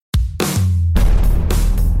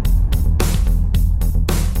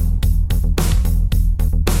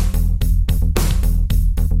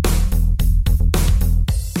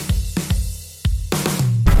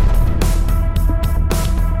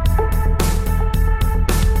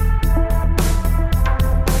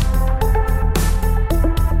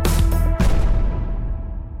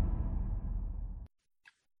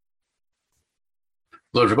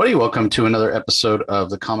Hello, everybody. Welcome to another episode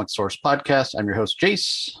of the Comic Source Podcast. I'm your host,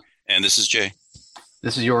 Jace. And this is Jay.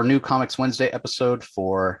 This is your new Comics Wednesday episode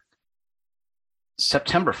for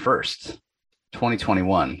September 1st,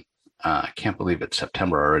 2021. I can't believe it's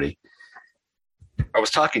September already. I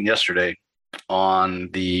was talking yesterday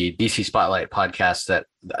on the DC Spotlight podcast that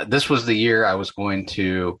this was the year I was going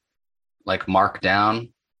to mark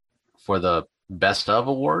down for the best of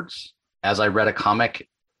awards as I read a comic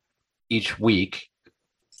each week.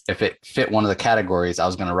 If it fit one of the categories, I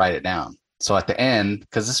was going to write it down. So at the end,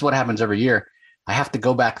 because this is what happens every year, I have to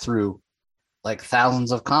go back through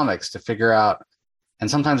thousands of comics to figure out. And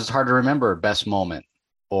sometimes it's hard to remember best moment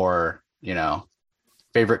or,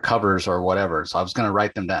 favorite covers or whatever. So I was going to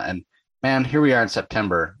write them down. And man, here we are in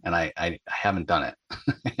September and I haven't done it.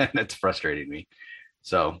 And it's frustrating me.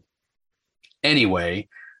 So anyway,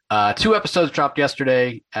 2 episodes dropped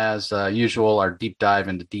yesterday. As usual, our deep dive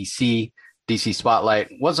into DC Spotlight.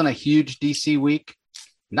 Wasn't a huge DC week,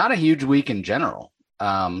 not a huge week in general,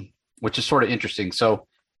 which is sort of interesting. So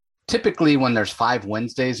typically when there's 5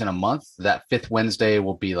 Wednesdays in a month, that 5th Wednesday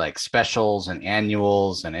will be like specials and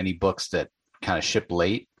annuals and any books that kind of ship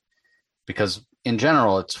late, because in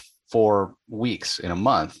general it's 4 weeks in a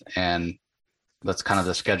month, and that's kind of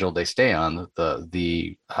the schedule they stay on.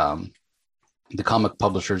 The comic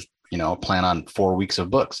publishers plan on 4 weeks of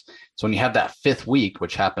books. So when you have that 5th week,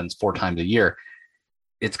 which happens 4 times a year,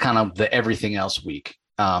 it's kind of the everything else week.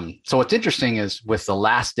 So what's interesting is with the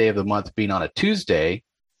last day of the month being on a Tuesday,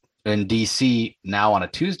 and DC now on a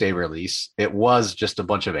Tuesday release, it was just a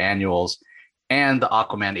bunch of annuals and the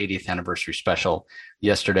Aquaman 80th anniversary special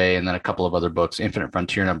yesterday, and then a couple of other books, Infinite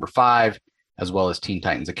Frontier number 5, as well as Teen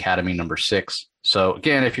Titans Academy number 6. So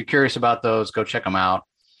again, if you're curious about those, go check them out.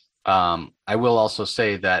 I will also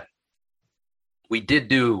say that we did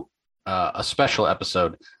do a special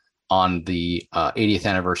episode on the 80th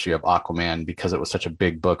anniversary of Aquaman because it was such a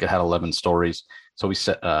big book. It had 11 stories. So we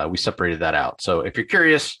separated that out. So if you're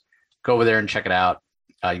curious, go over there and check it out.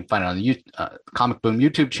 You can find it on the Comic Boom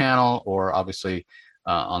YouTube channel, or obviously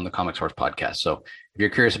on the Comic Source podcast. So if you're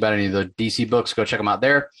curious about any of the DC books, go check them out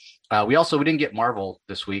there. We didn't get Marvel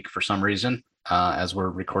this week for some reason. As we're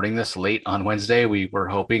recording this late on Wednesday, we were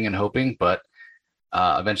hoping, but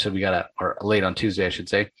eventually or late on Tuesday, I should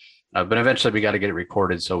say. But eventually we got to get it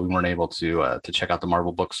recorded, so we weren't able to check out the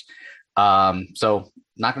Marvel books. So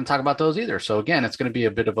not going to talk about those either. So again, it's going to be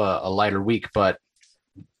a bit of a lighter week, but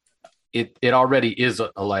it already is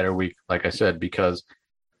a lighter week, like I said, because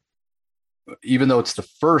even though it's the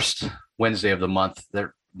first Wednesday of the month,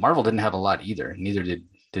 Marvel didn't have a lot either. Neither did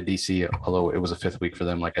DC, although it was a 5th week for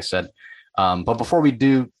them, like I said. But before we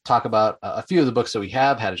do talk about a few of the books that we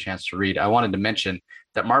have had a chance to read, I wanted to mention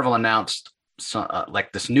that Marvel announced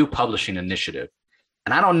this new publishing initiative.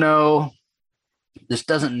 And I don't know, this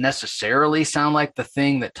doesn't necessarily sound like the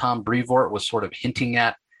thing that Tom Brevoort was sort of hinting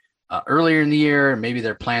at earlier in the year. Maybe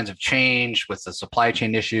their plans have changed with the supply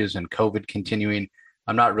chain issues and COVID continuing.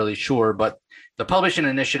 I'm not really sure, but the publishing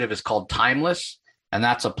initiative is called Timeless. And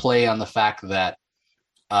that's a play on the fact that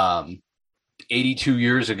 82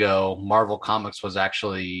 years ago, Marvel Comics was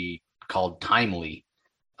actually called Timely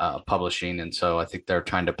Publishing. And so I think they're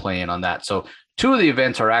trying to play in on that. So 2 of the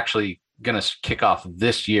events are actually going to kick off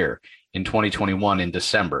this year in 2021 in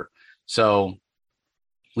December. So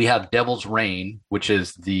we have Devil's Reign, which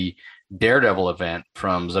is the Daredevil event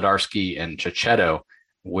from Zdarsky and Checchetto,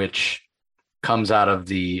 which comes out of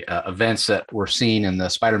the events that we're seeing in the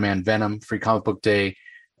Spider-Man Venom Free Comic Book Day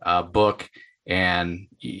book. And,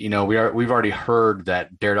 we've already heard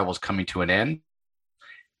that Daredevil's coming to an end.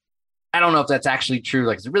 I don't know if that's actually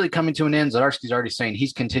true. Is it really coming to an end? Zdarsky's already saying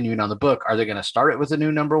he's continuing on the book. Are they going to start it with a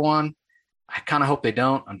new number 1? I kind of hope they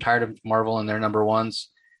don't. I'm tired of Marvel and their number 1s.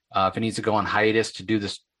 If it needs to go on hiatus to do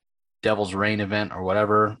this Devil's Reign event or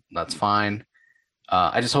whatever, that's fine.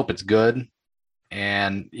 I just hope it's good.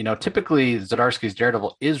 And, typically Zdarsky's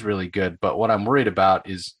Daredevil is really good. But what I'm worried about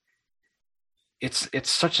is it's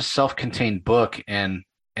such a self-contained book, and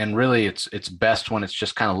really it's best when it's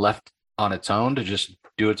just kind of left on its own to just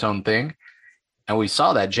do its own thing. And we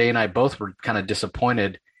saw that. Jay and I both were kind of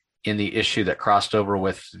disappointed in the issue that crossed over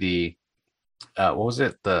with the what was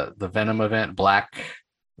it? The Venom event, Black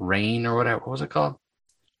Rain or whatever. What was it called?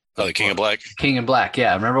 Oh, the King of Black. King in Black.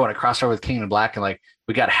 Yeah. I remember when it crossed over with King in Black, and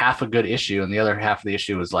we got half a good issue, and the other half of the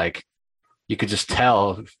issue was you could just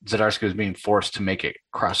tell Zdarsky was being forced to make it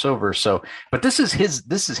cross over. So, but this is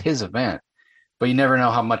his event, but you never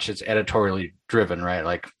know how much it's editorially driven,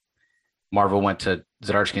 right? Marvel went to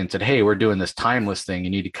Zdarsky and said, hey, we're doing this Timeless thing. You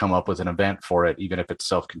need to come up with an event for it, even if it's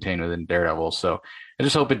self-contained within Daredevil. So I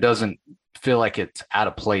just hope it doesn't feel like it's out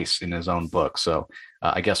of place in his own book. So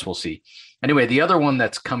I guess we'll see. Anyway, the other one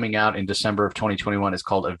that's coming out in December of 2021 is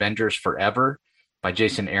called Avengers Forever by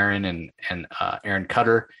Jason Aaron and Aaron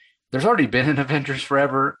Cutter. There's already been an Avengers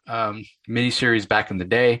Forever miniseries back in the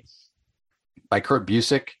day by Kurt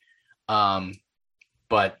Busiek.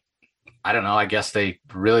 But I don't know. I guess they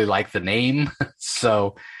really like the name.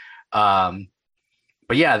 So, but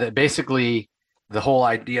yeah, basically the whole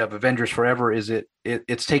idea of Avengers Forever is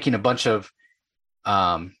it's taking a bunch of,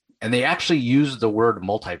 and they actually use the word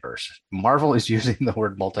multiverse. Marvel is using the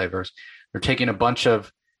word multiverse. They're taking a bunch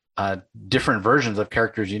of different versions of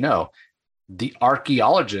characters, the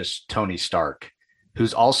archaeologist Tony Stark,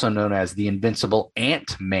 who's also known as the Invincible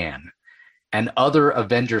Ant-Man, and other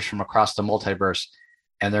Avengers from across the multiverse.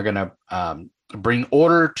 And they're going to bring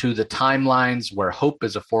order to the timelines where hope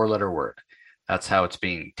is a 4-letter word. That's how it's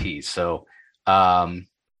being teased. So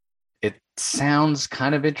it sounds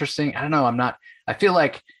kind of interesting. I don't know. I feel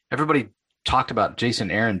like everybody talked about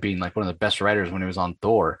Jason Aaron being like one of the best writers when he was on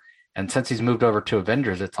Thor. And since he's moved over to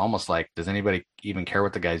Avengers, it's almost like, does anybody even care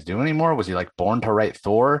what the guy's doing anymore? Was he like born to write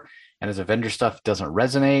Thor and his Avengers stuff doesn't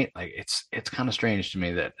resonate? Like it's kind of strange to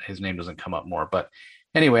me that his name doesn't come up more. But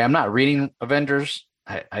anyway, I'm not reading Avengers.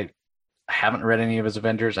 I haven't read any of his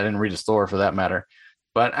Avengers. I didn't read his Thor for that matter.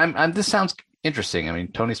 But this sounds interesting. I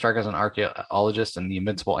mean, Tony Stark as an archaeologist and the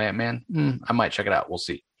Invincible Ant-Man. I might check it out. We'll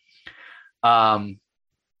see.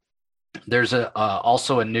 There's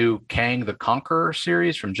also a new Kang the Conqueror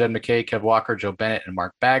series from Jed MacKay, Kev Walker, Joe Bennett, and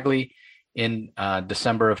Mark Bagley in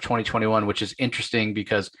December of 2021, which is interesting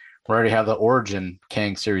because we already have the Origin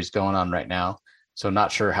Kang series going on right now. So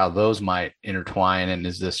not sure how those might intertwine. And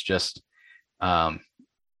is this just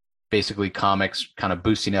basically comics kind of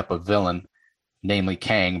boosting up a villain, namely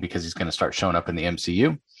Kang, because he's going to start showing up in the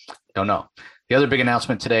MCU? Don't know. The other big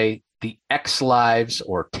announcement today, the X Lives,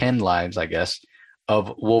 or 10 Lives, I guess,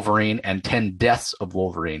 of Wolverine and 10 Deaths of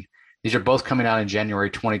Wolverine. These are both coming out in January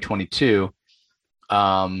 2022.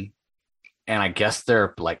 And I guess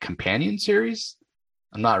they're like companion series.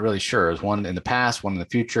 I'm not really sure. There's one in the past, one in the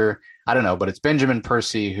future. I don't know, but it's Benjamin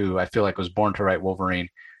Percy, who I feel like was born to write Wolverine,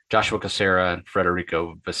 Joshua Cassara, and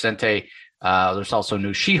Federico Vicente. There's also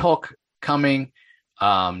new She-Hulk coming.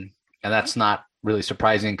 And that's not really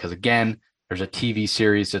surprising because, again, there's a TV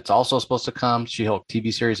series that's also supposed to come, She-Hulk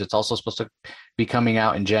TV series that's also supposed to be coming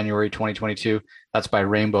out in January 2022. That's by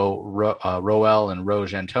Rainbow Rowell and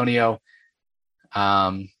Rose Antonio.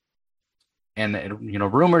 And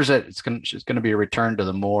rumors that it's going to be a return to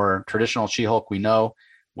the more traditional She-Hulk we know,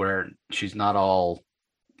 where she's not all,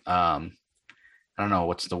 I don't know,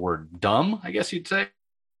 what's the word, dumb, I guess you'd say.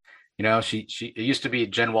 It used to be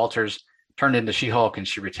Jen Walters turned into She-Hulk and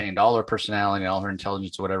she retained all her personality and all her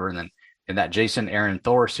intelligence or whatever. And then in that Jason Aaron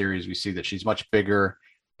Thor series, we see that she's much bigger,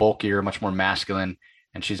 bulkier, much more masculine,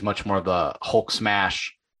 and she's much more of the Hulk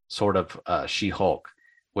smash sort of She-Hulk,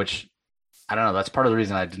 which I don't know. That's part of the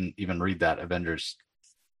reason I didn't even read that Avengers.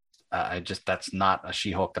 That's not a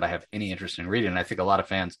She-Hulk that I have any interest in reading. And I think a lot of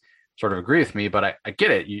fans sort of agree with me, but I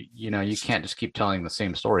get it. You can't just keep telling the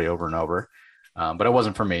same story over and over. But it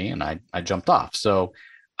wasn't for me, and I jumped off. So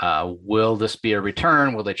will this be a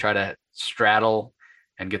return? Will they try to straddle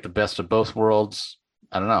and get the best of both worlds?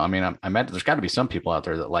 I don't know. I mean, I meant there's got to be some people out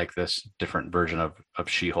there that like this different version of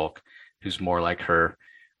She-Hulk, who's more like her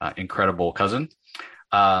incredible cousin.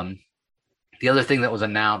 The other thing that was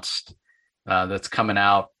announced that's coming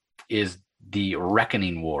out is the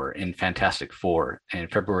Reckoning War in Fantastic Four in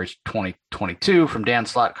February 2022 from Dan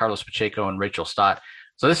Slott, Carlos Pacheco, and Rachel Stott.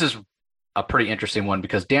 So this is a pretty interesting one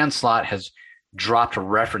because Dan Slott has dropped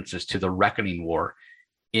references to the Reckoning War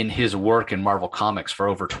in his work in Marvel Comics for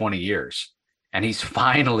over 20 years. And he's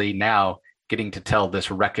finally now getting to tell this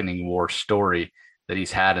Reckoning War story that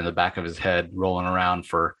he's had in the back of his head rolling around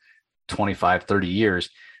for 25, 30 years.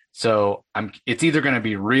 So it's either going to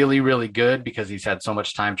be really, really good because he's had so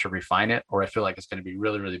much time to refine it, or I feel like it's going to be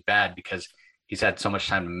really, really bad because he's had so much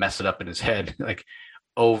time to mess it up in his head, like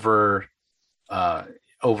over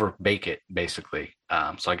bake it, basically.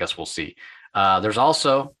 So I guess we'll see. There's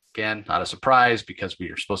also, again, not a surprise because we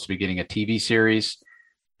are supposed to be getting a TV series,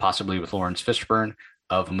 possibly with Lawrence Fishburne,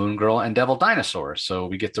 of Moon Girl and Devil Dinosaur. So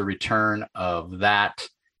we get the return of that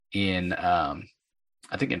in, I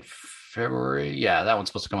think in February. Yeah, that one's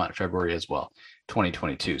supposed to come out in February as well,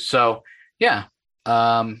 2022. So yeah,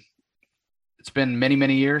 it's been many,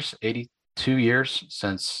 many years, 82 years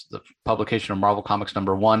since the publication of Marvel Comics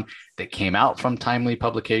 #1 that came out from Timely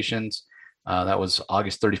Publications. That was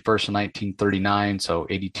August 31st, 1939. So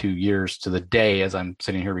 82 years to the day as I'm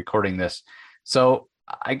sitting here recording this. So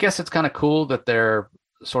I guess it's kind of cool that they're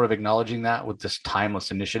sort of acknowledging that with this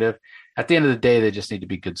timeless initiative. At the end of the day, they just need to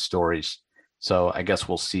be good stories. So I guess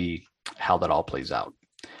we'll see how that all plays out.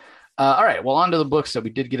 All right. Well, on to the books that we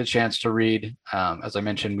did get a chance to read. As I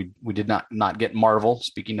mentioned, we did not get Marvel.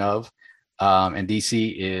 Speaking of, and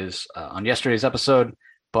DC is on yesterday's episode,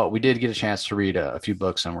 but we did get a chance to read a few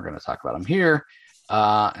books, and we're going to talk about them here.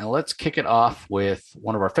 And let's kick it off with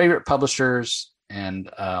one of our favorite publishers and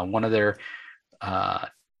one of their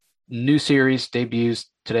new series debuts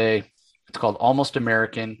today. It's called Almost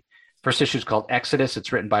American. First issue is called Exodus.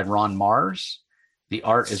 It's written by Ron Marz. The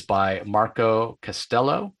art is by Marco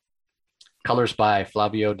Castello. Colors by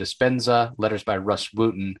Flavio Dispenza. Letters by Russ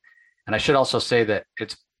Wooten. And I should also say that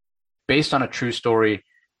it's based on a true story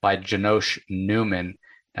by Janosch Newman.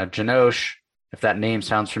 Now, Janosch, if that name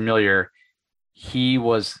sounds familiar, he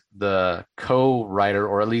was the co-writer,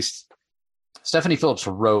 or at least Stephanie Phillips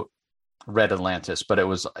wrote Red Atlantis, but it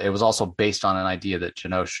was also based on an idea that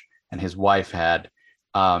Janosch and his wife had.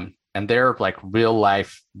 And they're like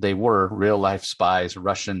they were real life spies,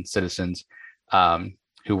 Russian citizens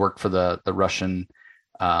who worked for the Russian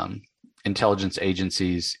intelligence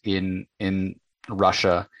agencies in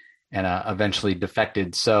Russia and eventually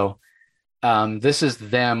defected. So this is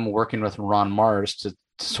them working with Ron Marz to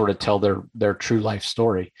sort of tell their true life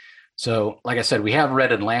story. So, like I said, we have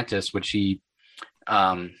Red Atlantis, which he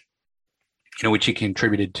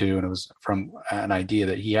contributed to, and it was from an idea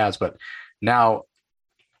that he has. But now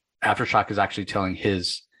Aftershock is actually telling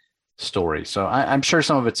his story. So I'm sure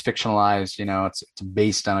some of it's fictionalized, it's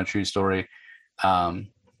based on a true story. But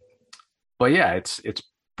yeah, it's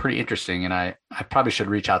pretty interesting. And I probably should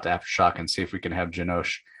reach out to Aftershock and see if we can have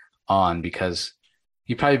Janosch on, because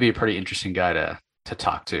he'd probably be a pretty interesting guy to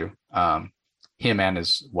talk to. Him and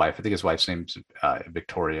his wife. I think his wife's name's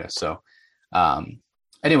Victoria. So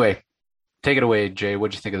anyway, take it away, Jay.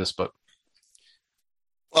 What'd you think of this book?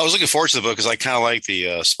 Well, I was looking forward to the book because I kind of like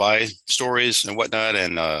the spy stories and whatnot,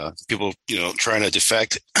 and people, trying to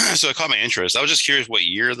defect. So it caught my interest. I was just curious what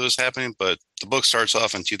year that was happening, but the book starts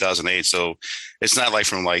off in 2008, so it's not like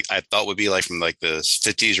from I thought would be like from like the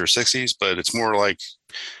 50s or 60s, but it's more like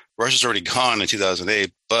Russia's already gone in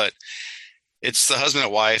 2008. But it's the husband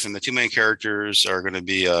and wife, and the two main characters are going to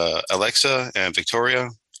be Alexa and Victoria.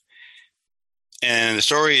 And the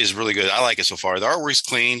story is really good. I like it so far. The artwork's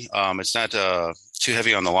clean. It's not too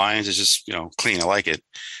heavy on the lines. It's just, clean. I like it.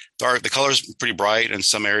 The color's pretty bright in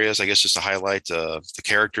some areas, I guess, just to highlight the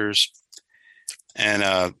characters.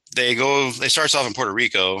 And they start off in Puerto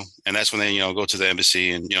Rico, and that's when they, go to the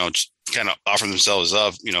embassy and, just kind of offer themselves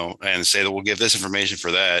up, and say that we'll give this information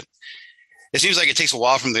for that. It seems like it takes a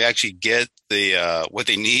while for them to actually get the what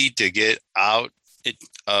they need to get out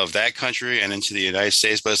of that country and into the United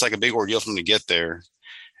States, but it's like a big ordeal for them to get there.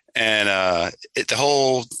 And the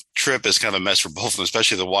whole trip is kind of a mess for both of them,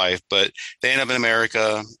 especially the wife, but they end up in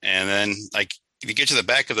America. And then if you get to the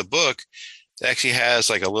back of the book, it actually has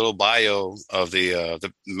like a little bio of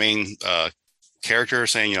the main character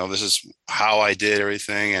saying, this is how I did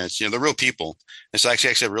everything. And it's, the real people. It's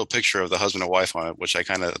actually a real picture of the husband and wife on it, which I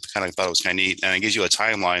kind of thought it was kind of neat. And it gives you a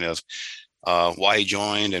timeline of why he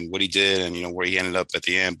joined and what he did and, where he ended up at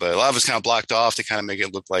the end. But a lot of it's kind of blocked off to kind of make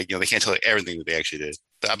it look like, they can't tell you everything that they actually did.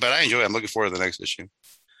 But I enjoy it. I'm looking forward to the next issue.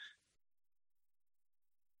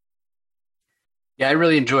 Yeah, I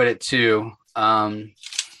really enjoyed it too. And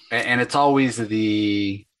it's always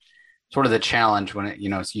the sort of the challenge when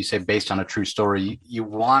you say based on a true story, you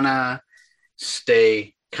want to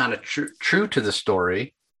stay kind of true to the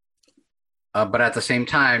story. But at the same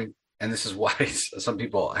time, and this is why some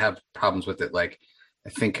people have problems with it. Like, I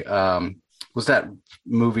think, was that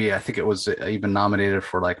movie, I think it was even nominated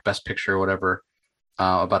for like Best Picture or whatever,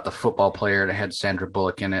 about the football player that had Sandra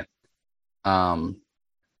Bullock in it. The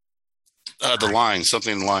Line,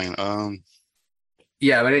 something in the Line.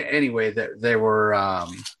 Yeah, but anyway, there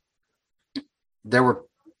were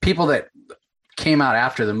people that came out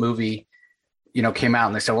after the movie, came out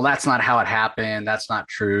and they said, well, that's not how it happened. That's not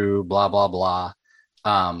true, blah, blah, blah.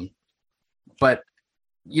 But,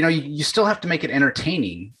 you still have to make it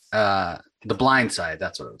entertaining. The Blind Side,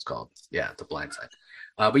 that's what it was called. Yeah, The Blind Side.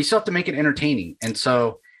 But you still have to make it entertaining. And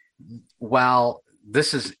so while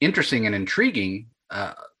this is interesting and intriguing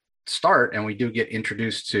start, and we do get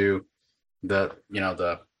introduced to the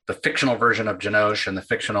fictional version of Janosch and the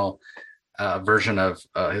fictional version of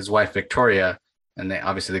his wife, Victoria, and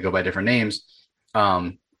they go by different names.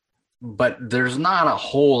 But there's not a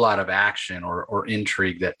whole lot of action or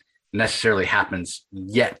intrigue that necessarily happens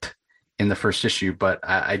yet in the first issue. But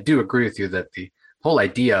I do agree with you that the whole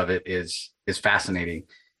idea of it is fascinating.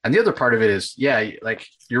 And the other part of it is, yeah, like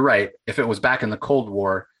you're right. If it was back in the Cold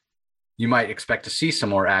War, you might expect to see some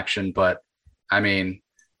more action. But I mean,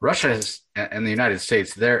 Russia is, and the United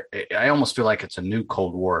States, I almost feel like it's a new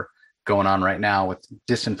Cold War going on right now with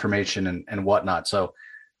disinformation and whatnot. So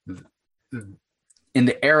in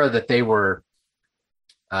the era that they were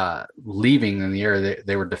leaving, in the era that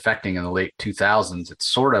they were defecting in the late 2000s, it's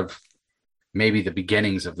sort of maybe the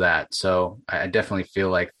beginnings of that. So I definitely feel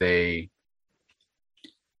like they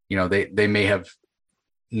may have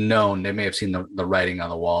known, they may have seen the writing on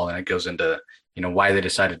the wall, and it goes into, why they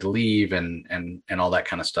decided to leave and all that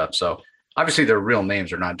kind of stuff. So obviously their real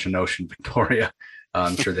names are not Janosch and Victoria.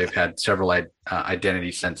 I'm sure they've had several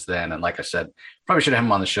identities since then. And like I said, probably should have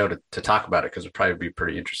him on the show to talk about it, because it'd probably be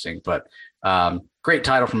pretty interesting. But great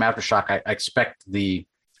title from Aftershock. I expect the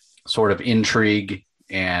sort of intrigue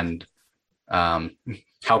and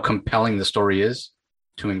how compelling the story is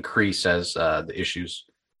to increase as the issues,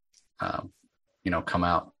 come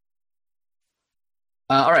out.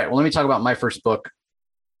 All right. Well, let me talk about my first book.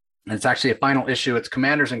 And it's actually a final issue. It's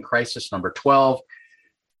Commanders in Crisis number 12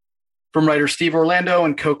 from writer Steve Orlando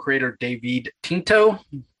and co-creator David Tinto.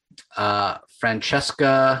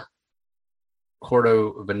 Francesca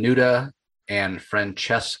Cordovenuta and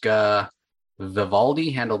Francesca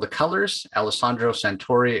Vivaldi handle the colors. Alessandro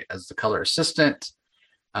Santori as the color assistant.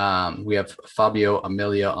 We have Fabio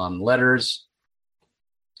Amelia on letters.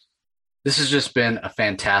 This has just been a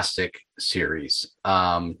fantastic series.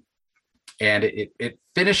 And it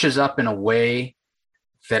finishes up in a way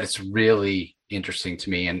that it's really interesting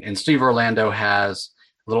to me. And Steve Orlando has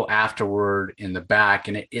a little afterword in the back,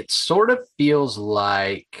 and it sort of feels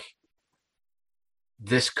like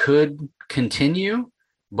this could continue,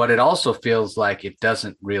 but it also feels like it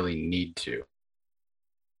doesn't really need to.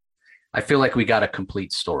 I feel like we got a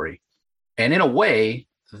complete story. And in a way,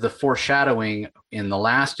 the foreshadowing in the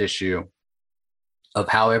last issue of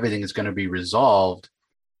how everything is going to be resolved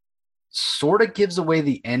sort of gives away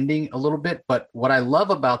the ending a little bit. But what I love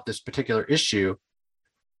about this particular issue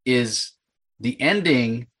is the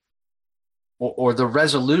ending or the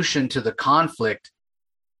resolution to the conflict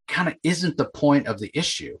kind of isn't the point of the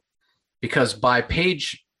issue, because by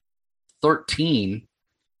page 13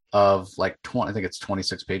 of like 20, I think it's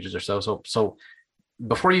 26 pages or so. So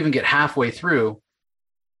before you even get halfway through,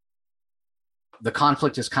 the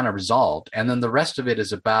conflict is kind of resolved. And then the rest of it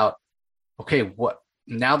is about, okay, what,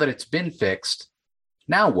 now that it's been fixed,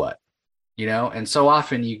 now what? And so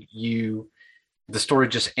often the story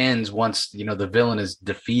just ends once, the villain is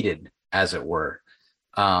defeated, as it were.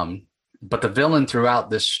 But the villain throughout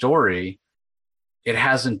this story, it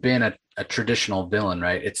hasn't been a traditional villain,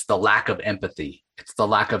 right? It's the lack of empathy. It's the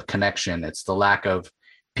lack of connection. It's the lack of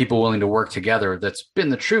people willing to work together that's been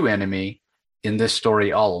the true enemy in this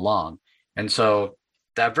story all along. And so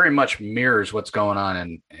that very much mirrors what's going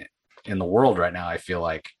on in the world right now, I feel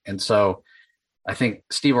like. And so I think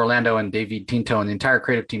Steve Orlando and David Tinto and the entire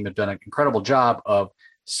creative team have done an incredible job of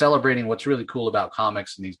celebrating what's really cool about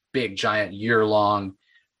comics and these big, giant, year-long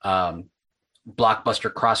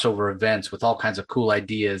blockbuster crossover events with all kinds of cool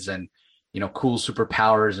ideas and, cool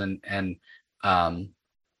superpowers and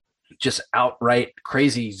just outright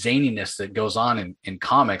crazy zaniness that goes on in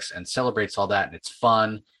comics, and celebrates all that. And it's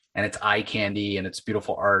fun, and it's eye candy, and it's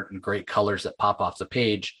beautiful art and great colors that pop off the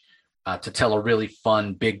page to tell a really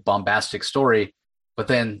fun, big, bombastic story. But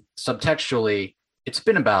then subtextually, it's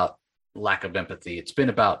been about lack of empathy. It's been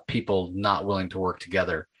about people not willing to work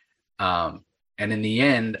together. And in the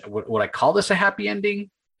end, would I call this a happy ending?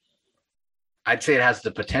 I'd say it has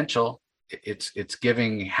the potential. It's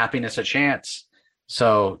giving happiness a chance.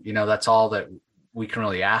 So, that's all that we can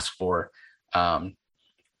really ask for.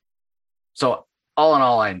 So all in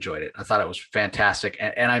all, I enjoyed it. I thought it was fantastic.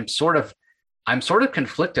 And I'm sort of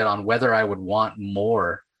conflicted on whether I would want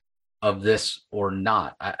more of this or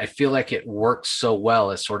not. I feel like it works so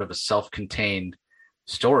well as sort of a self-contained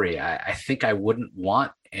story. I think I wouldn't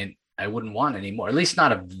want any more, at least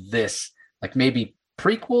not of this, like maybe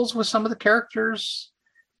prequels with some of the characters.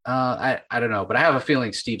 I don't know, but I have a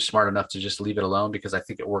feeling Steve's smart enough to just leave it alone, because I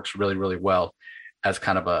think it works really, really well as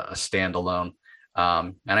kind of a standalone.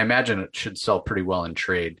 And I imagine it should sell pretty well in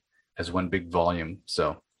trade as one big volume.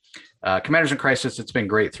 So Commanders in Crisis, it's been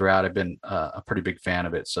great throughout. I've been a pretty big fan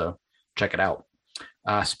of it, so check it out.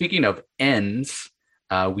 Speaking of ends,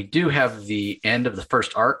 we do have the end of the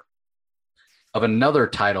first arc of another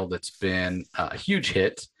title that's been a huge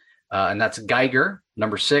hit, and that's Geiger,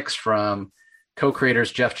 number 6, from co-creators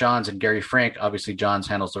Jeff Johns and Gary Frank. Obviously, Johns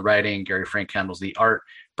handles the writing, Gary Frank handles the art.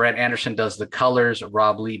 Brad Anderson does the colors,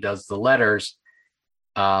 Rob Lee does the letters.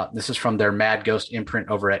 This is from their Mad Ghost imprint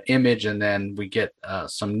over at Image, and then we get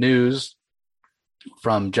some news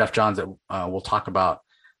from Jeff Johns that we'll talk about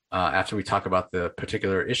after we talk about the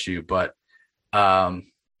particular issue. But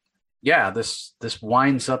yeah, this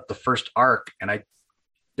winds up the first arc, and I,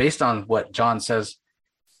 based on what John says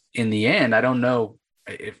in the end, I don't know.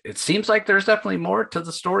 It seems like there's definitely more to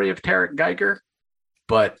the story of Tarek Geiger,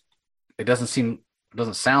 but it doesn't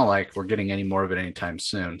sound like we're getting any more of it anytime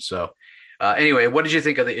soon. So, anyway, what did you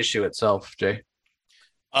think of the issue itself, Jay?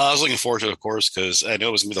 I was looking forward to it, of course, because I know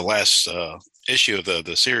it was going to be the last issue of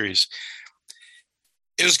the series.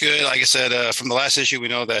 It was good. Like I said, from the last issue, we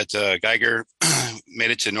know that Geiger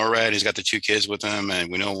made it to NORAD. He's got the two kids with him,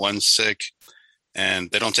 and we know one's sick,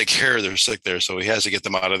 and they don't take care of their sick there, so he has to get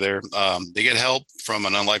them out of there. They get help from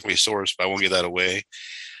an unlikely source, but I won't give that away.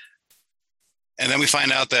 And then we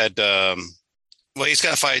find out that, well, he's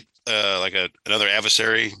got to fight another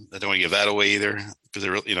adversary. I don't want to give that away either,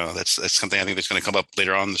 because that's something I think that's going to come up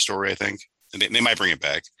later on in the story. I think and they might bring it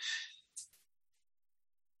back.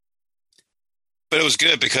 But it was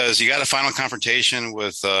good because you got a final confrontation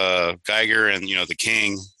with Geiger and the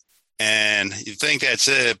king, and you think that's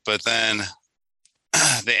it, but then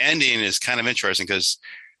the ending is kind of interesting because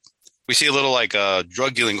we see a little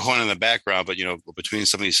drug dealing going on in the background, but between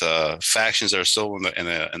some of these factions that are still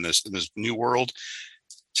in this new world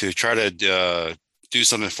to try to do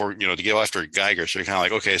something for to go after Geiger. So you're kind of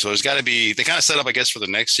like, okay, so there's got to be, they kind of set up, I guess, for the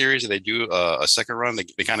next series that they do a second run.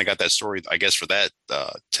 They kind of got that story, I guess, for that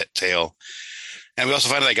tale. And we also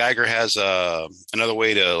find out that Geiger has another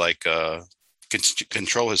way to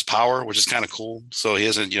control his power, which is kind of cool. So he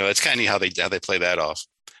isn't, it's kind of neat how they play that off.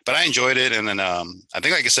 But I enjoyed it, and then I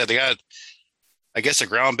think, like I said, they got, I guess, a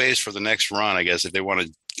ground base for the next run. I guess if they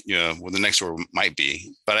wanted, what the next story might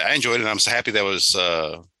be. But I enjoyed it, and I'm so happy that was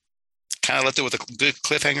kind of left it with a good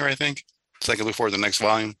cliffhanger. I think so I can look forward to the next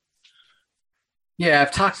volume. Yeah,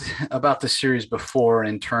 I've talked about this series before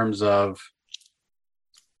in terms of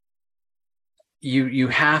you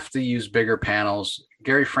have to use bigger panels.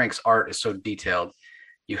 Gary Frank's art is so detailed.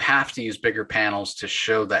 You have to use bigger panels to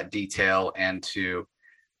show that detail and to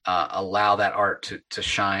allow that art to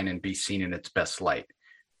shine and be seen in its best light.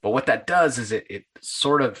 But what that does is it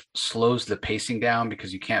sort of slows the pacing down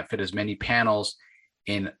because you can't fit as many panels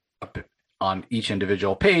on each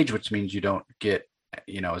individual page, which means you don't get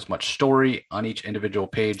as much story on each individual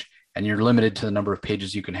page, and you're limited to the number of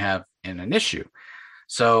pages you can have in an issue.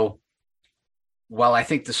 So while I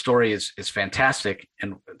think the story is fantastic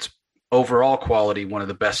and it's overall quality, one of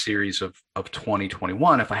the best series of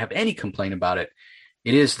 2021, if I have any complaint about it,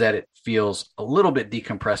 it is that it feels a little bit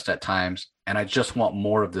decompressed at times, and I just want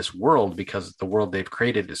more of this world because the world they've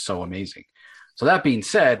created is so amazing. So that being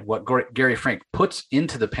said, what Gary Frank puts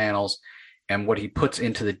into the panels and what he puts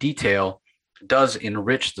into the detail does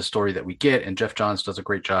enrich the story that we get, and Geoff Johns does a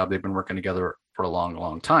great job. They've been working together for a long,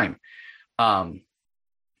 long time.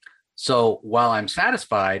 So while I'm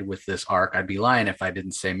satisfied with this arc, I'd be lying if I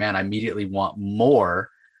didn't say, man, I immediately want more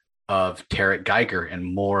of Tarek Geiger and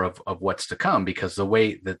more of what's to come, because the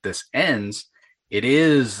way that this ends, it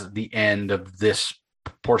is the end of this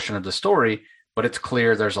portion of the story, but it's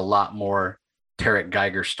clear there's a lot more Tarek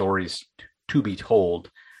Geiger stories to be told.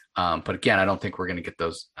 But again, I don't think we're going to get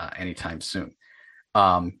those anytime soon.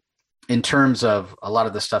 In terms of a lot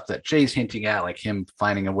of the stuff that Jay's hinting at, like him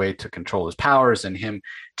finding a way to control his powers and him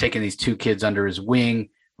taking these two kids under his wing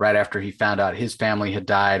right after he found out his family had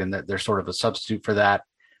died and that they're sort of a substitute for that.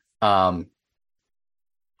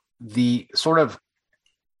 The sort of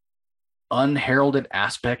unheralded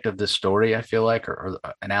aspect of this story, I feel like, or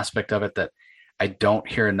an aspect of it that I don't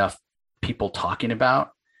hear enough people talking about,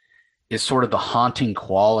 is sort of the haunting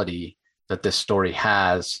quality that this story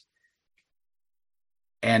has,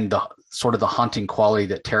 and the sort of the haunting quality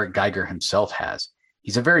that Tarek Geiger himself has.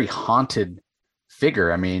 He's a very haunted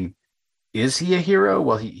figure. I mean, is he a hero?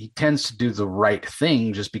 Well, he tends to do the right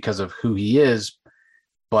thing just because of who he is.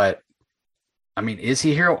 But I mean, is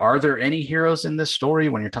he a hero? Are there any heroes in this story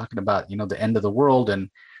when you're talking about, the end of the world and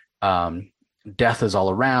death is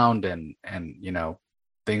all around and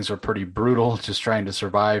things are pretty brutal just trying to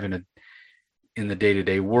survive in the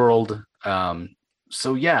day-to-day world.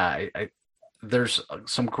 So yeah, there's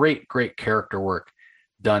some great character work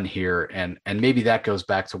done here. And maybe that goes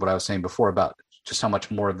back to what I was saying before about just how much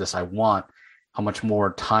more of this I want, how much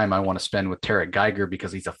more time I want to spend with Tarek Geiger,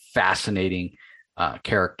 because he's a fascinating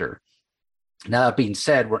character. Now, that being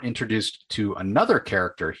said, we're introduced to another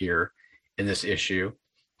character here in this issue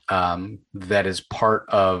that is part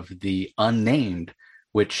of the Unnamed,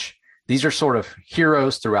 which these are sort of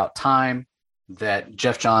heroes throughout time that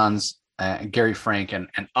Geoff Johns, Gary Frank, and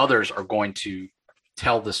others are going to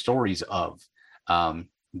tell the stories of.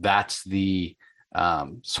 That's the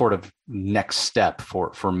sort of next step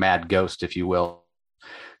for Mad Ghost, if you will.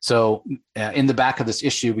 So in the back of this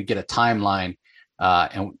issue, we get a timeline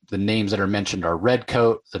And the names that are mentioned are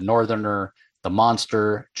Redcoat, the Northerner, the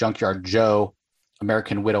Monster, Junkyard Joe,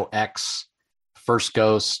 American Widow X, First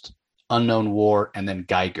Ghost, Unknown War, and then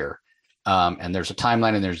Geiger. And there's a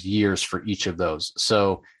timeline and there's years for each of those.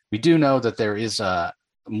 So we do know that there is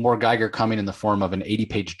more Geiger coming in the form of an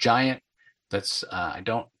 80-page giant. That's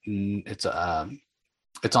it's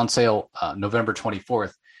on sale November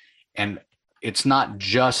 24th, and it's not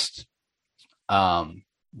just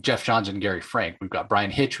Geoff Johns and Gary Frank. We've got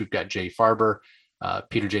Brian Hitch, we've got Jay Farber,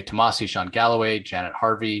 Peter J. Tomasi, Sean Galloway, Janet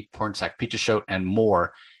Harvey, Pornsack Pichashote, and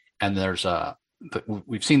more. And there's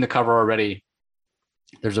we've seen the cover already.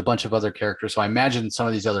 There's a bunch of other characters. So I imagine some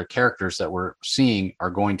of these other characters that we're seeing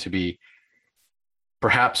are going to be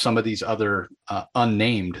perhaps some of these other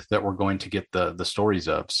unnamed that we're going to get the stories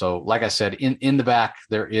of. So like I said, in the back,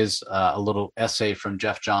 there is a little essay from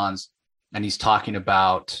Geoff Johns, and he's talking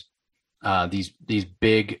about these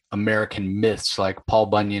big American myths like Paul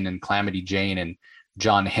Bunyan and Calamity Jane and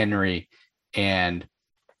John Henry. And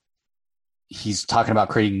he's talking about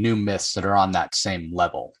creating new myths that are on that same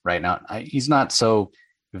level right now. He's not so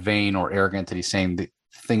vain or arrogant that he's saying the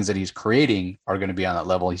things that he's creating are going to be on that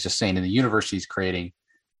level. He's just saying in the universe he's creating,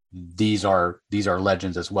 these are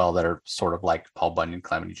legends as well that are sort of like Paul Bunyan,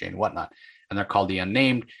 Calamity Jane, and whatnot. And they're called the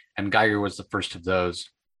Unnamed, and Geiger was the first of those.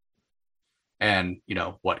 And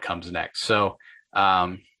what comes next. So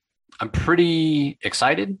I'm pretty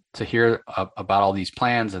excited to hear about all these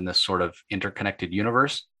plans and this sort of interconnected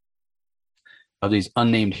universe of these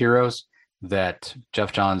unnamed heroes that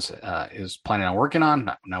Geoff Johns is planning on working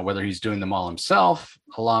on. Now, whether he's doing them all himself,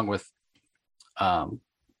 along with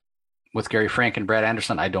Gary Frank and Brad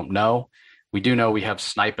Anderson, I don't know. We do know we have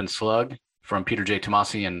Snipe and Slug from Peter J.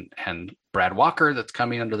 Tomasi and Brad Walker that's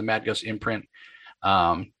coming under the Mad Ghost imprint.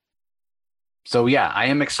 So yeah, I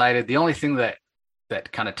am excited. The only thing that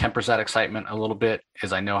kind of tempers that excitement a little bit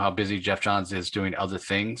is I know how busy Geoff Johns is doing other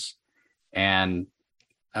things. And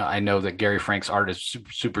I know that Gary Frank's art is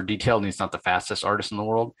super, super detailed, and he's not the fastest artist in the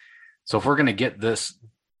world. So if we're going to get this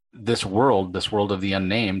world of the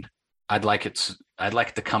Unnamed, I'd like it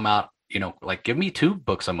to come out, like give me 2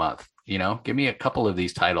 books a month, give me a couple of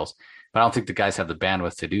these titles. But I don't think the guys have the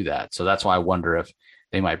bandwidth to do that. So that's why I wonder if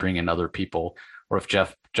they might bring in other people, or if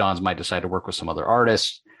Geoff Johns might decide to work with some other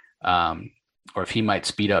artists, or if he might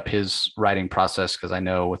speed up his writing process, because I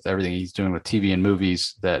know with everything he's doing with TV and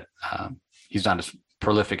movies that he's not as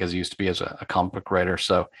prolific as he used to be as a comic book writer.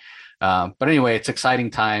 So, but anyway, it's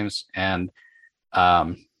exciting times, and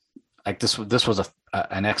like this was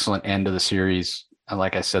an excellent end to the series. And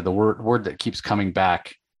like I said, the word that keeps coming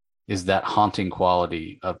back is that haunting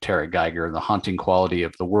quality of Tarek Geiger, and the haunting quality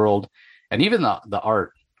of the world, and even the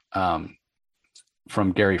art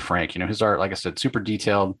from Gary Frank. His art, like I said, super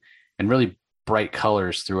detailed and really bright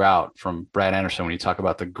colors throughout from Brad Anderson when you talk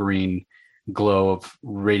about the green glow of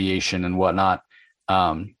radiation and whatnot.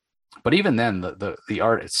 But even then, the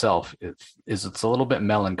art itself it's a little bit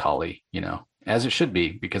melancholy, as it should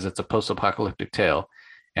be, because it's a post-apocalyptic tale,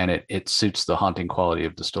 and it suits the haunting quality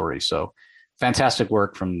of the story. So fantastic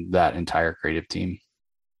work from that entire creative team.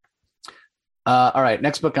 All right,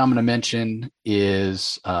 next book I'm going to mention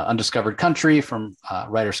is Undiscovered Country from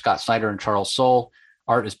writer Scott Snyder and Charles Soule.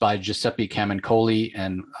 Art is by Giuseppe Camuncoli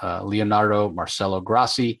and Leonardo Marcello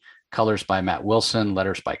Grassi. Colors by Matt Wilson.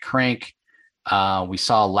 Letters by Crank. We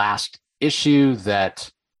saw last issue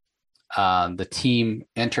that the team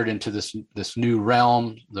entered into this new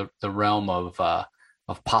realm, the realm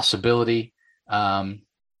of possibility,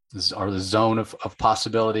 or the zone of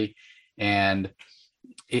possibility, and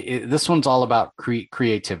this one's all about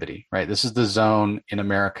creativity, right? This is the zone in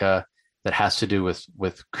America that has to do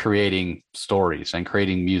with creating stories and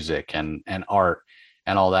creating music and art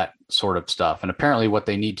and all that sort of stuff. And apparently what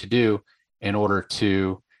they need to do in order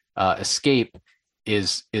to escape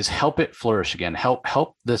is help it flourish again,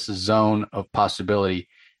 help this zone of possibility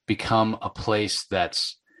become a place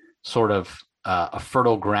that's sort of a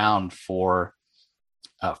fertile ground for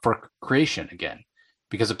creation again.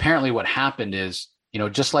 Because apparently what happened is,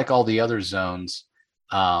 just like all the other zones,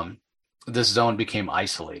 this zone became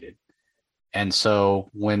isolated. And so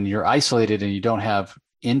when you're isolated and you don't have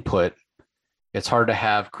input, it's hard to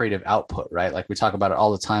have creative output, right? Like we talk about it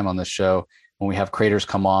all the time on this show when we have creators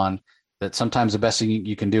come on, that sometimes the best thing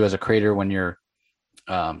you can do as a creator when you're,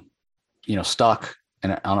 stuck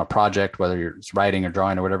on a project, whether it's writing or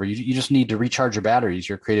drawing or whatever, you just need to recharge your batteries,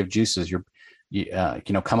 your creative juices,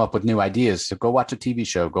 come up with new ideas. So go watch a TV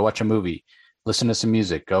show, go watch a movie, listen to some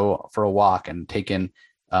music, go for a walk and take in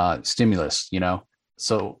stimulus,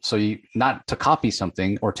 so you, not to copy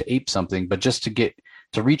something or to ape something, but just to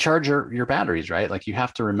recharge your batteries, right? Like you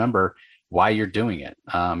have to remember why you're doing it.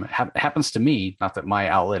 It happens to me, not that my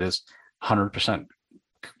outlet is 100%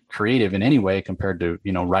 creative in any way compared to,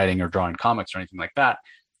 writing or drawing comics or anything like that.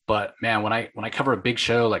 But man, when I cover a big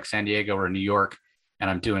show like San Diego or New York, and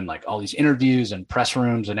I'm doing like all these interviews and press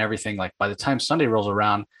rooms and everything, like by the time Sunday rolls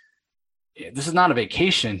around, this is not a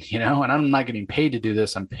vacation, and I'm not getting paid to do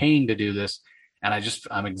this. I'm paying to do this. And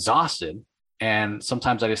I'm exhausted. And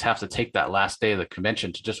sometimes I just have to take that last day of the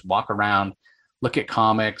convention to just walk around, look at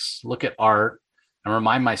comics, look at art, and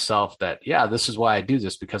remind myself that, yeah, this is why I do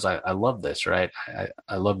this, because I love this, right?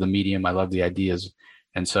 I love the medium. I love the ideas.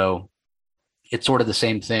 And so it's sort of the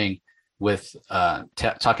same thing with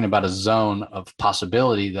talking about a zone of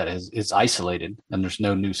possibility that is isolated and there's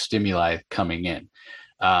no new stimuli coming in.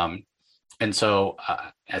 And so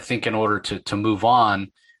I think in order to move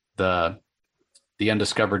on, the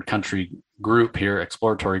undiscovered country group here,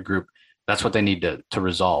 exploratory group, that's what they need to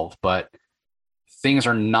resolve. But things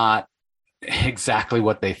are not exactly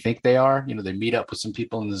what they think they are. They meet up with some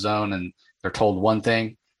people in the zone and they're told one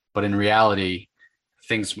thing, but in reality,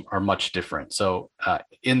 things are much different. So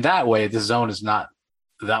in that way, the zone is not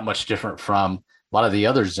that much different from a lot of the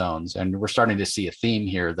other zones. And we're starting to see a theme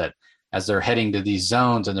here that as they're heading to these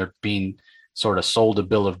zones and they're being sort of sold a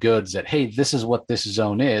bill of goods that, hey, this is what this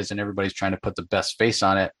zone is, and everybody's trying to put the best face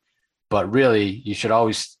on it. But really,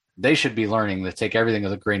 they should be learning to take everything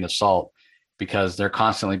with a grain of salt, because they're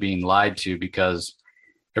constantly being lied to, because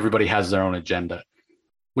everybody has their own agenda,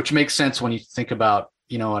 which makes sense when you think about,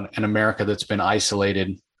 an America that's been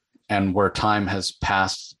isolated and where time has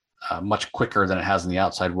passed much quicker than it has in the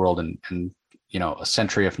outside world. And a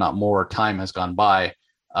century, if not more, time has gone by.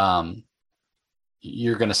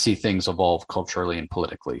 You're going to see things evolve culturally and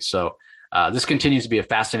politically. So this continues to be a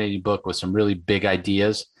fascinating book with some really big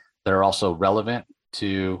ideas that are also relevant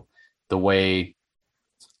to the way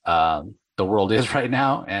the world is right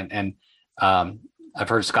now. And I've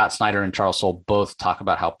heard Scott Snyder and Charles Soule both talk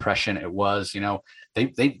about how prescient it was.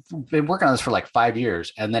 They've been working on this for like 5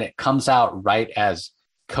 years, and then it comes out right as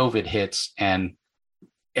COVID hits, and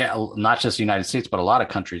not just the United States, but a lot of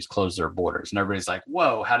countries close their borders, and everybody's like,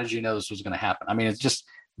 whoa, how did you know this was going to happen? I mean, it's just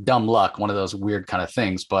dumb luck, one of those weird kind of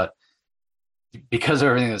things. But because of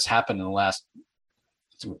everything that's happened in the last,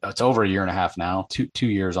 it's over a year and a half now, 2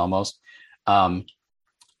 years almost. All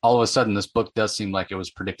of a sudden, this book does seem like it was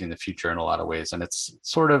predicting the future in a lot of ways. And it's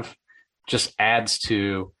sort of just adds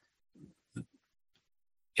to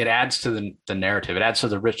the narrative. It adds to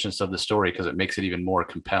the richness of the story, because it makes it even more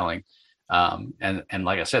compelling. And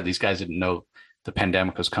like I said, these guys didn't know the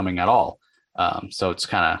pandemic was coming at all. So it's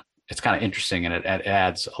kind of interesting, and it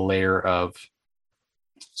adds a layer of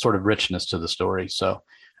sort of richness to the story. So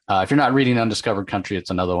if you're not reading Undiscovered Country, it's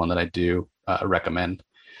another one that I do recommend.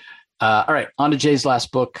 All right, on to Jay's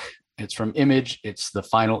last book. It's from Image. It's the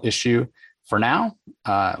final issue for now,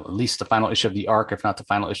 at least the final issue of the arc, if not the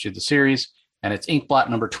final issue of the series. And it's Inkblot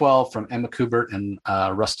number 12 from Emma Kubert and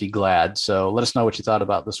Rusty Glad. So let us know what you thought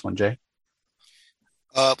about this one, Jay.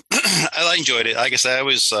 I enjoyed it. Like I said, I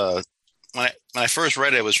was when I first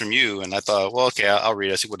read it, it was from you, and I thought, well, okay, I'll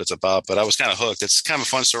read it, see what it's about. But I was kind of hooked. It's kind of a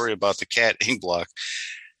fun story about the cat Inkblot.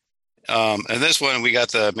 And this one, we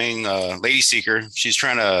got the main lady seeker. She's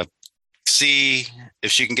trying to see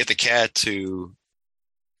if she can get the cat to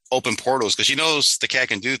open portals, because she knows the cat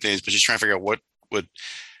can do things, but she's trying to figure out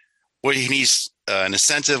what he needs, an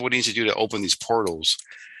incentive, what he needs to do to open these portals.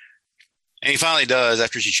 And he finally does,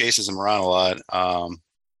 after she chases him around a lot.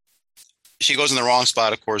 She goes in the wrong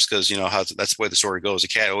spot, of course, because that's the way the story goes. The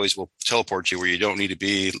cat always will teleport you where you don't need to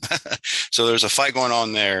be. So there's a fight going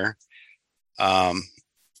on there.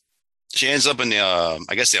 She ends up in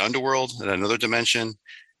the underworld, in another dimension.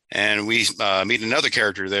 And we meet another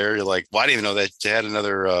character there. You're like, well, I didn't even know that they had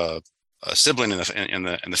another a sibling in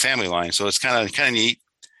the family line. So it's kind of neat.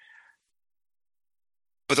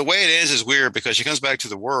 But the way it is weird, because she comes back to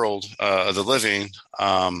the world of the living.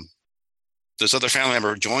 This other family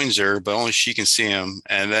member joins her, but only she can see him.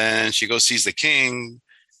 And then she goes sees the king,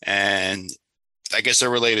 and I guess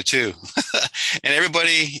they're related too. And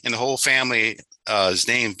everybody in the whole family, his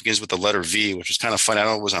name begins with the letter V, which is kind of funny. I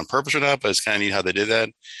don't know if it was on purpose or not, but it's kind of neat how they did that.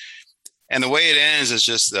 And the way it ends is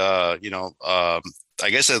just, I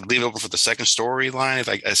guess I'd leave it open for the second storyline,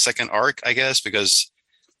 like a second arc, I guess, because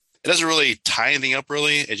it doesn't really tie anything up,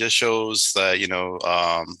 really. It just shows that,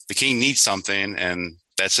 the king needs something, and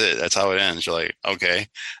that's it. That's how it ends. You're like, okay.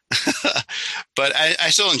 But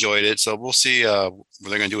I still enjoyed it. So we'll see what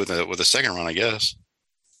they're going to do with the second run, I guess.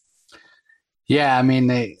 Yeah, I mean,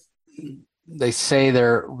 they say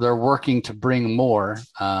they're working to bring more.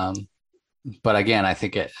 But again, I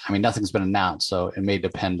think nothing's been announced, so it may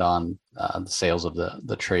depend on the sales of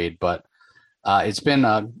the trade. But It's been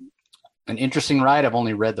an interesting ride. I've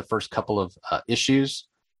only read the first couple of issues,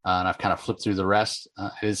 and I've kind of flipped through the rest.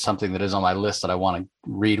 It is something that is on my list that I want to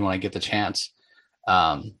read when I get the chance.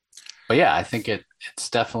 But yeah, I think it's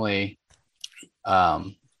definitely a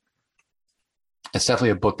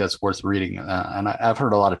book that's worth reading, and I've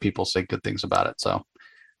heard a lot of people say good things about it. So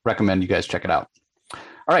recommend you guys check it out.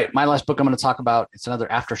 All right, my last book I'm going to talk about, it's another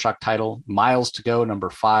Aftershock title, Miles to Go, number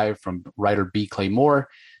 5, from writer B. Clay Moore.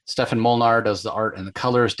 Stefan Molnar does the art and the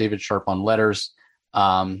colors, David Sharp on letters.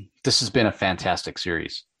 This has been a fantastic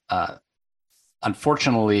series.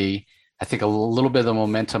 Unfortunately, I think a little bit of the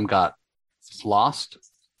momentum got lost,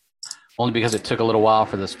 only because it took a little while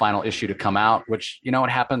for this final issue to come out, which, it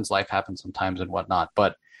happens, life happens sometimes and whatnot.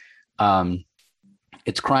 But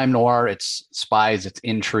it's crime noir, it's spies, it's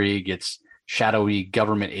intrigue, it's shadowy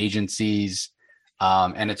government agencies,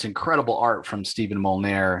 and it's incredible art from Stephen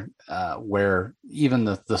Molnar, where even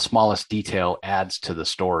the smallest detail adds to the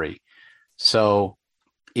story. So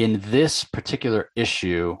in this particular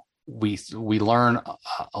issue, we learn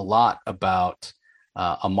a lot about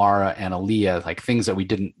Amara and Aaliyah, like things that we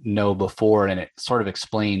didn't know before, and it sort of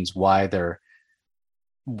explains why there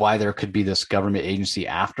could be this government agency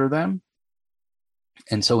after them.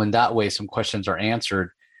 And so in that way, some questions are answered.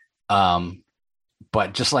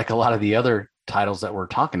 But just like a lot of the other titles that we're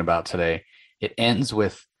talking about today, it ends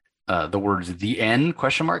with the words "the end?" ?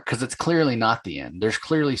 Because it's clearly not the end. There's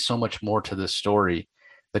clearly so much more to this story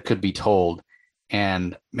that could be told.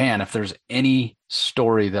 And man, if there's any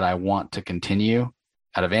story that I want to continue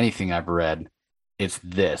out of anything I've read, it's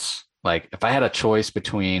this. Like, if I had a choice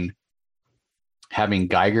between having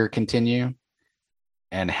Geiger continue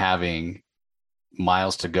and having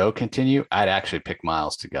Miles to Go continue, I'd actually pick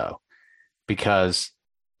Miles to Go, because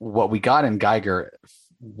what we got in Geiger,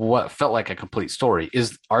 what felt like a complete story,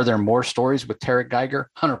 are there more stories with Tarek Geiger?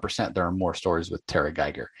 100% there are more stories with Tarek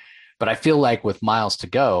Geiger. But I feel like with Miles to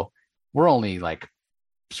Go, we're only like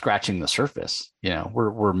scratching the surface.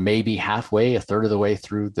 We're maybe halfway, a third of the way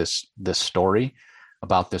through this story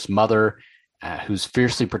about this mother who's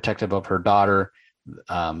fiercely protective of her daughter,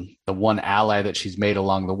 the one ally that she's made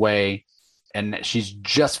along the way. And she's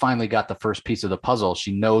just finally got the first piece of the puzzle.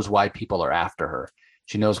 She knows why people are after her.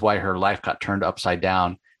 She knows why her life got turned upside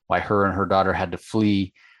down, why her and her daughter had to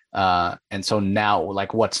flee. And so now,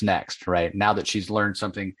 like, what's next, right? Now that she's learned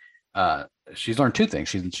something, she's learned two things.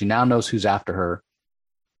 She now knows who's after her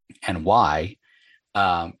and why.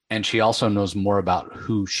 And she also knows more about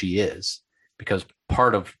who she is, because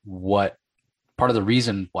part of the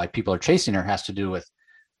reason why people are chasing her has to do with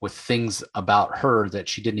things about her that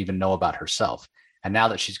she didn't even know about herself. And now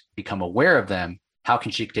that she's become aware of them, how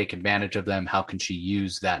can she take advantage of them? How can she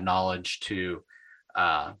use that knowledge to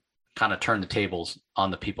kind of turn the tables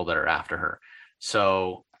on the people that are after her?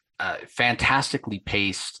 So fantastically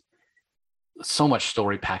paced, so much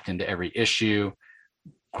story packed into every issue,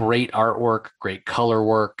 great artwork, great color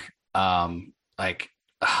work. I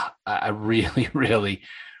really, really,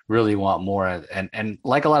 really want more. And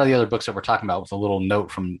like a lot of the other books that we're talking about, with a little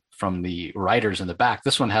note from the writers in the back,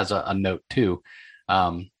 this one has a note too.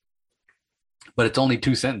 But it's only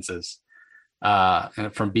 2 sentences,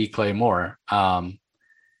 and from B. Clay Moore. And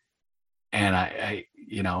I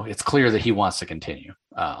it's clear that he wants to continue.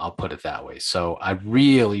 I'll put it that way. So I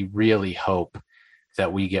really, really hope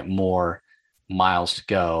that we get more Miles to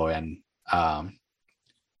Go. And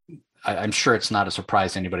I'm sure it's not a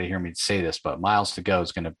surprise to anybody to hear me say this, but Miles to Go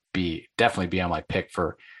is going to definitely be on my pick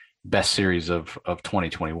for best series of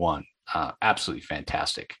 2021. Absolutely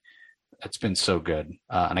fantastic. It's been so good.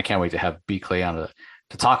 And I can't wait to have B. Clay on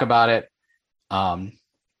to talk about it.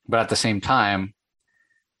 But at the same time,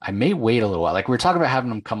 I may wait a little while. Like, we were talking about having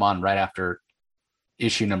him come on right after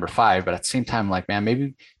issue number 5, but at the same time, like, man,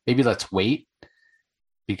 maybe let's wait,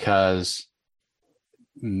 because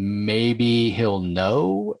maybe he'll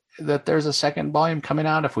know that there's a second volume coming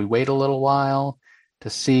out if we wait a little while to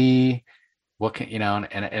see what can,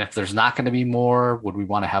 and if there's not going to be more, would we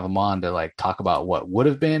want to have him on to like talk about what would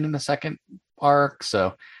have been in the second arc?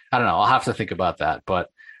 So I don't know. I'll have to think about that, but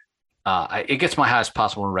it gets my highest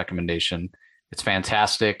possible recommendation. It's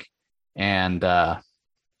fantastic. And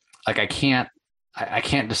like, I can't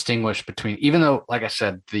distinguish between, even though, like I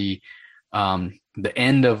said, the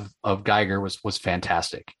end of Geiger was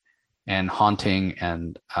fantastic and haunting,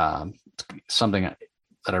 and something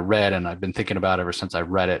that I read and I've been thinking about ever since I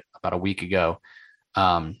read it about a week ago.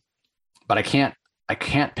 But I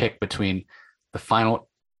can't pick between the final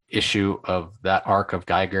issue of that arc of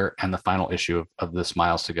Geiger and the final issue of this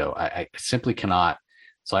Miles to Go. I simply cannot.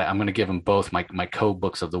 So I'm going to give them both my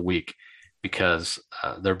co-books of the week, because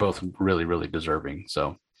they're both really, really deserving.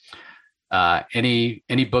 So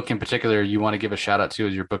Any book in particular you want to give a shout out to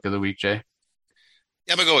as your book of the week, Jay?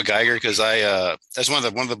 Yeah, I'm gonna go with Geiger because that's one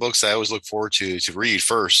of the books I always look forward to read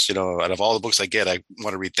first. You know, out of all the books I get, I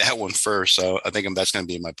want to read that one first. So I think that's going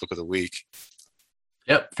to be my book of the week.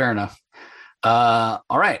 Yep, fair enough. All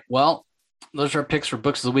right. Well, those are our picks for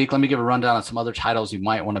books of the week. Let me give a rundown on some other titles you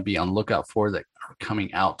might want to be on lookout for that are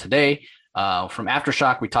coming out today. From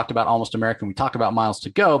Aftershock, we talked about Almost American. We talked about Miles to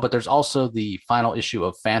Go, but there's also the final issue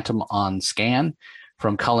of Phantom on Scan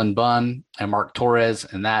from Cullen Bunn and Mark Torres,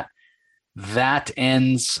 and that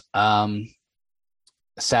ends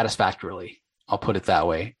satisfactorily. I'll put it that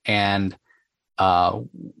way. And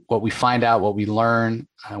what we find out, what we learn,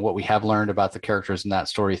 what we have learned about the characters in that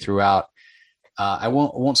story throughout. I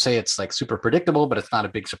won't say it's like super predictable, but it's not a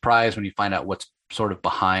big surprise when you find out what's sort of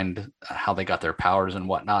behind how they got their powers and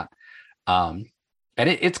whatnot. And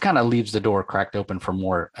it's kind of leaves the door cracked open for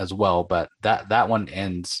more as well. But that one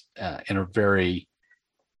ends in a very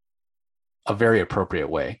appropriate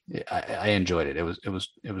way. I enjoyed it. It was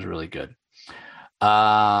really good.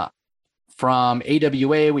 From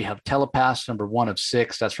AWA, we have Telepaths, number 1 of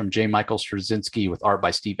 6. That's from J. Michael Straczynski with art by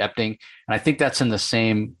Steve Epting. And I think that's in the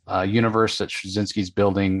same universe that Straczynski's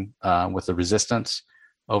building with the Resistance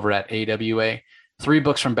over at AWA. 3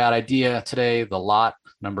 books from Bad Idea today: The Lot,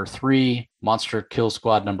 number 3, Monster Kill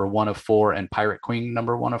Squad, number 1 of 4, and Pirate Queen,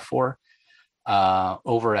 number 1 of 4.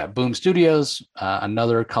 Over at Boom Studios,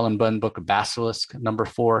 another Cullen Bunn book, Basilisk, number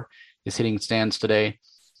 4, is hitting stands today,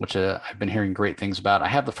 which I've been hearing great things about. I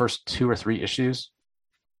have the first 2 or 3 issues,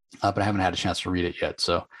 but I haven't had a chance to read it yet.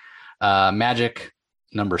 So Magic,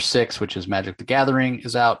 number 6, which is Magic the Gathering,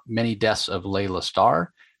 is out. Many Deaths of Layla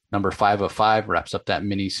Starr, number 5 of 5, wraps up that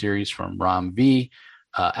mini series from Ram V.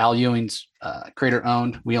 Al Ewing's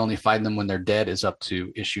creator-owned We Only Find Them When They're Dead is up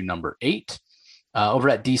to issue number 8. Over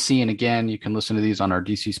at DC, and again, you can listen to these on our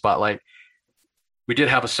DC Spotlight. We did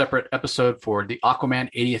have a separate episode for the Aquaman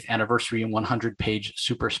 80th Anniversary 100-page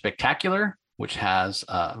Super Spectacular, which has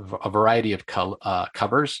a variety of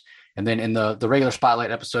covers. And then in the regular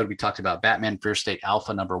Spotlight episode, we talked about Batman Fear State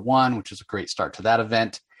Alpha number 1, which is a great start to that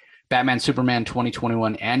event. Batman Superman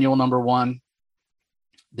 2021 Annual number 1.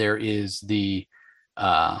 There is the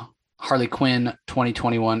Harley Quinn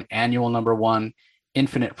 2021 Annual number 1.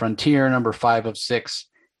 Infinite Frontier, number 5 of 6,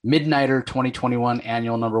 Midnighter 2021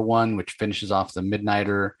 Annual number 1, which finishes off the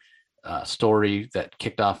Midnighter story that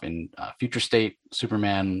kicked off in Future State,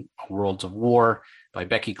 Superman Worlds of War by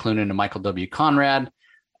Becky Cloonan and Michael W. Conrad.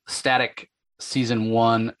 Static Season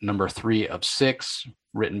 1, number 3 of 6,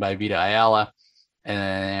 written by Vita Ayala.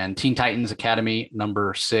 And Teen Titans Academy,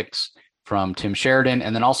 number 6, from Tim Sheridan.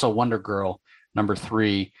 And then also Wonder Girl, number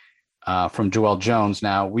 3, from Joelle Jones.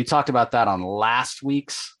 Now, we talked about that on last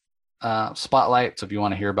week's Spotlight. So if you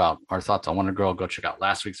want to hear about our thoughts on Wonder Girl, go check out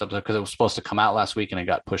last week's episode, because it was supposed to come out last week and it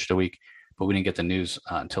got pushed a week, but we didn't get the news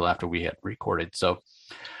until after we had recorded. So,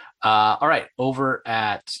 all right, over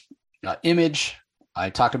at Image, I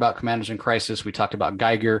talked about Commanders in Crisis. We talked about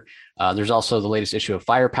Geiger. There's also the latest issue of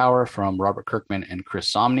Firepower from Robert Kirkman and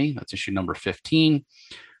Chris Somney. That's issue number 15.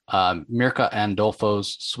 Mirka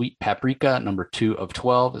Andolfo's Sweet Paprika, number 2 of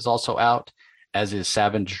 12, is also out, as is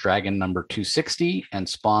Savage Dragon number 260 and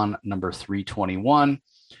Spawn number 321.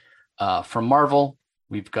 From Marvel,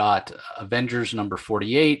 we've got Avengers number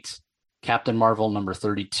 48, Captain Marvel number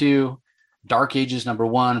 32, Dark Ages number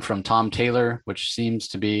 1 from Tom Taylor, which seems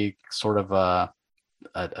to be sort of a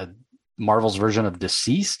Marvel's version of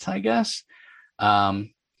Deceased, I guess.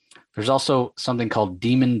 There's also something called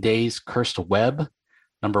Demon Days Cursed Web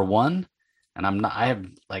number 1, and I have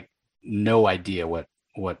like no idea what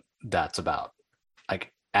that's about,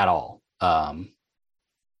 like, at all.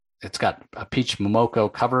 It's got a Peach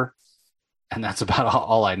Momoko cover, and that's about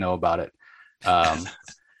all I know about it.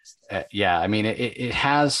 Yeah, I mean, it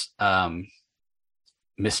has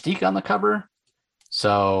Mystique on the cover,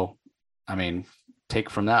 so I mean,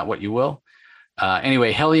 take from that what you will.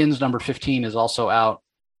 Anyway, Hellions number 15 is also out.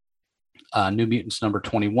 New Mutants number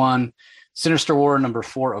 21. Sinister War number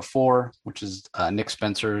 4 of 4, which is Nick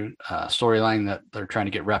Spencer storyline that they're trying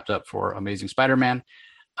to get wrapped up for Amazing Spider-Man.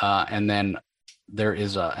 And then there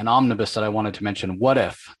is an omnibus that I wanted to mention, What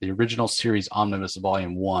If, the original series omnibus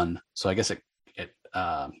volume 1. So I guess it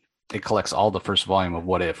collects all the first volume of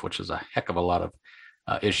What If, which is a heck of a lot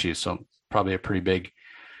of issues. So probably a pretty big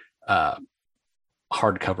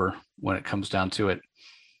hardcover when it comes down to it.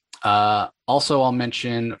 Also, I'll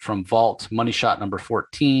mention from Vault, Money Shot number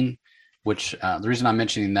 14, which the reason I'm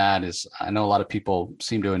mentioning that is I know a lot of people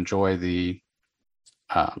seem to enjoy the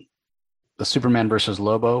Superman versus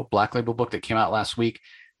Lobo Black Label book that came out last week.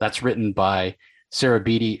 That's written by Sarah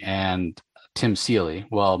Beatty and Tim Seeley.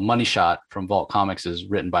 Well, Money Shot from Vault Comics is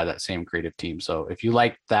written by that same creative team. So if you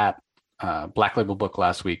liked that Black Label book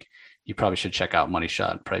last week, you probably should check out Money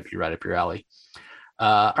Shot. Probably be right up your alley.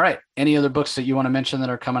 All right. Any other books that you want to mention that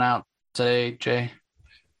are coming out today, Jay?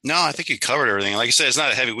 No, I think you covered everything. Like I said, it's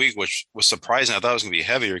not a heavy week, which was surprising. I thought it was going to be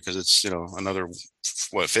heavier because it's, another,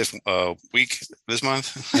 fifth week this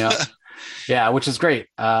month. Yeah, which is great.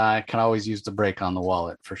 I can always use the break on the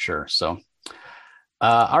wallet for sure. So,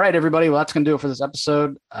 all right, everybody. Well, that's going to do it for this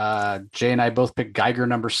episode. Jay and I both picked Geiger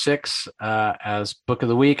number 6 as book of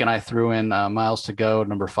the week, and I threw in Miles to Go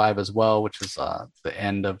number 5 as well, which is the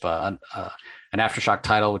end of an Aftershock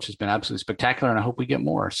title, which has been absolutely spectacular, and I hope we get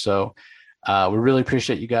more. So we really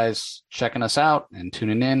appreciate you guys checking us out and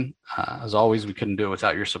tuning in. As always, we couldn't do it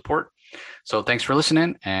without your support. So thanks for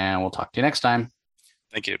listening, and we'll talk to you next time.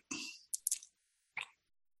 Thank you.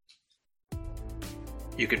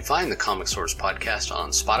 You can find the Comic Source podcast on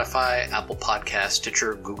Spotify, Apple Podcasts,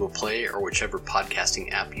 Stitcher, Google Play, or whichever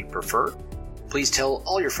podcasting app you prefer. Please tell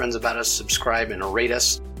all your friends about us, subscribe, and rate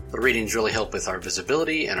us. The ratings really help with our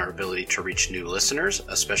visibility and our ability to reach new listeners,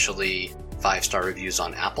 especially 5-star reviews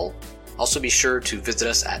on Apple. Also be sure to visit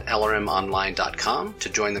us at lrmonline.com to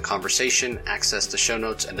join the conversation, access the show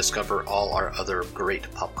notes, and discover all our other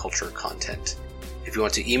great pop culture content. If you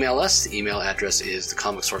want to email us, the email address is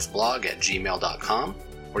thecomicsourceblog@gmail.com,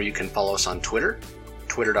 or you can follow us on Twitter,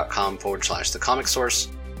 twitter.com/thecomicsource.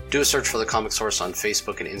 Do a search for The Comic Source on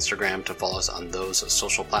Facebook and Instagram to follow us on those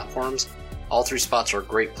social platforms. All 3 spots are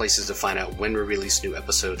great places to find out when we release new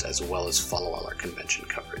episodes, as well as follow all our convention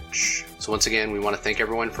coverage. So once again, we want to thank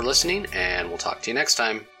everyone for listening, and we'll talk to you next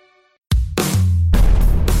time.